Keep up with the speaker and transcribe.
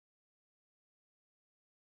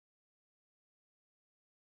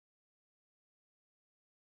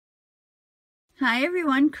Hi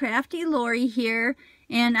everyone, Crafty Lori here,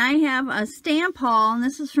 and I have a stamp haul, and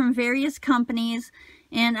this is from various companies,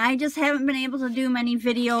 and I just haven't been able to do many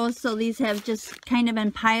videos, so these have just kind of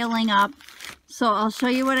been piling up. So I'll show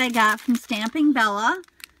you what I got from Stamping Bella.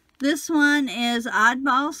 This one is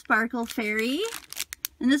Oddball Sparkle Fairy,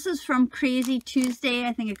 and this is from Crazy Tuesday,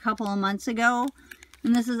 I think a couple of months ago.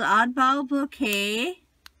 And this is Oddball Bouquet.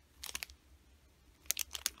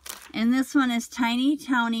 And this one is Tiny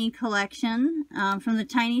Townie Collection, from the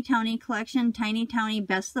Tiny Townie Collection, Tiny Townie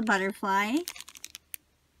Best the Butterfly.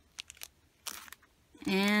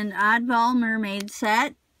 And Oddball Mermaid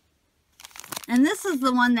Set. And this is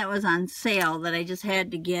the one that was on sale that I just had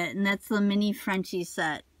to get, and that's the Mini Frenchie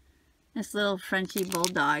set. This little Frenchie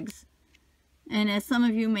Bulldogs. And as some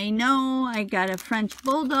of you may know, I got a French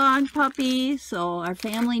Bulldog puppy, so our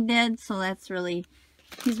family did, so that's really,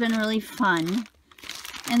 he's been really fun.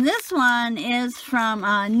 And this one is from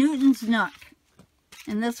Newton's Nook.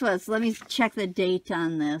 And this was, let me check the date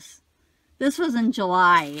on this. This was in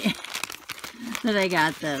July that I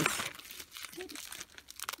got this.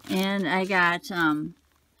 And I got a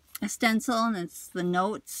stencil, and it's the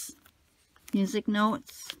notes, music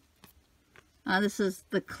notes. This is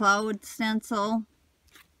the cloud stencil.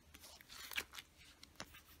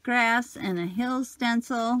 Grass and a hill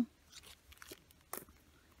stencil.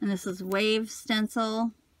 And this is wave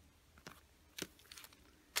stencil.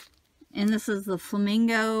 And this is the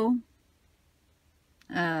flamingo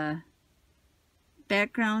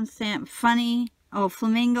background stamp. Funny. Oh,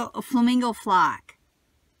 flamingo flock.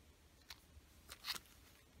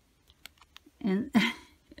 And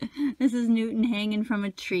this is Newton hanging from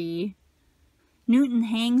a tree. Newton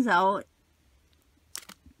hangs out.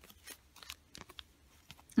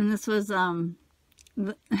 And this was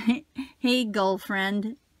Hey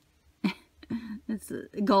Girlfriend. It's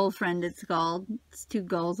a girlfriend, it's called. It's two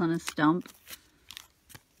gulls on a stump.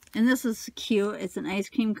 And this is cute. It's an ice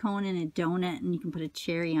cream cone and a donut, and you can put a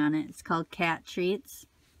cherry on it. It's called Cat Treats.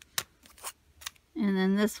 And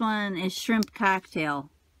then this one is Shrimp Cocktail.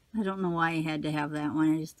 I don't know why I had to have that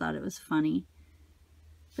one. I just thought it was funny.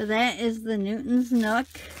 So that is the Newton's Nook.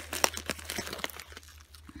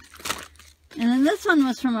 And then this one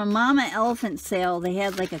was from a Mama Elephant sale. They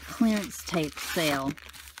had like a clearance type sale.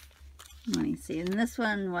 Let me see. And this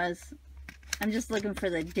one was, I'm just looking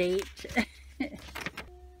for the date.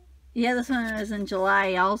 Yeah, this one was in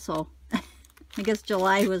July also. I guess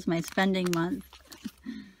July was my spending month.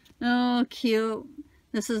 Oh, cute.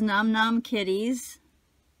 This is Nom Nom Kitties.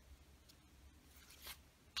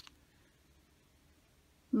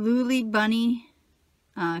 Luli Bunny,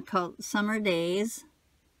 called Summer Days.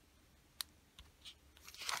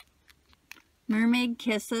 Mermaid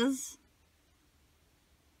Kisses.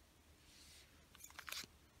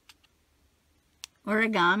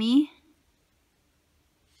 Origami.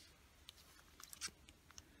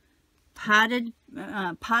 Potted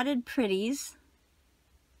Pretties.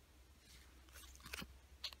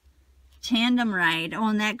 Tandem Ride. Oh,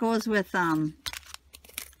 and that goes with,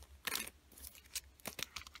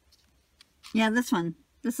 yeah, this one.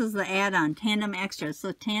 This is the add-on, Tandem Extras.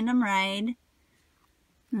 So Tandem Ride.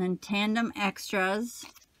 And then Tandem Extras.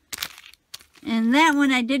 And that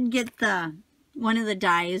one I did get one of the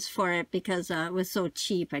dies for it because it was so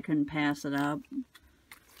cheap I couldn't pass it up.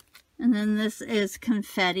 And then this is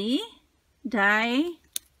Confetti die.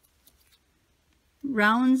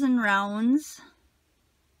 Rounds and Rounds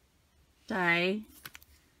die.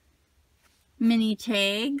 Mini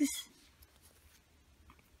tags.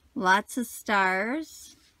 Lots of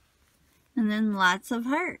stars. And then lots of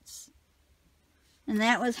hearts. And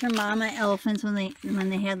that was for Mama Elephants when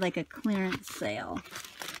they had like a clearance sale.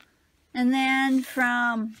 And then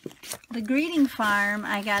from the Greeting Farm,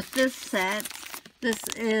 I got this set. This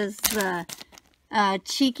is the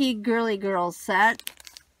Cheeky Girly Girls set.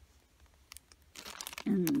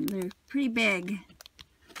 And they're pretty big.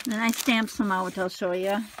 And then I stamped some out, I'll show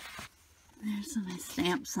you. There's some, I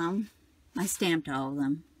stamped some. I stamped all of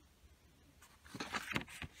them.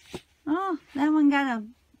 Oh, that one got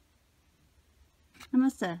I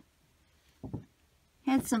must have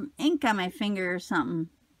had some ink on my finger or something.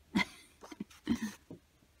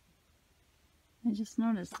 I just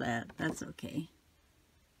noticed that. That's okay.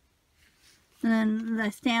 And then I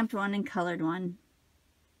stamped one and colored one.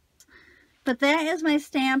 But that is my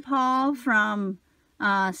stamp haul from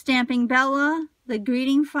Stamping Bella, The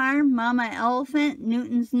Greeting Farm, Mama Elephant,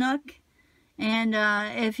 Newton's Nook. And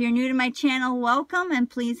if you're new to my channel, welcome, and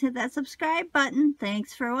please hit that subscribe button.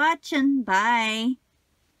 Thanks for watching. Bye.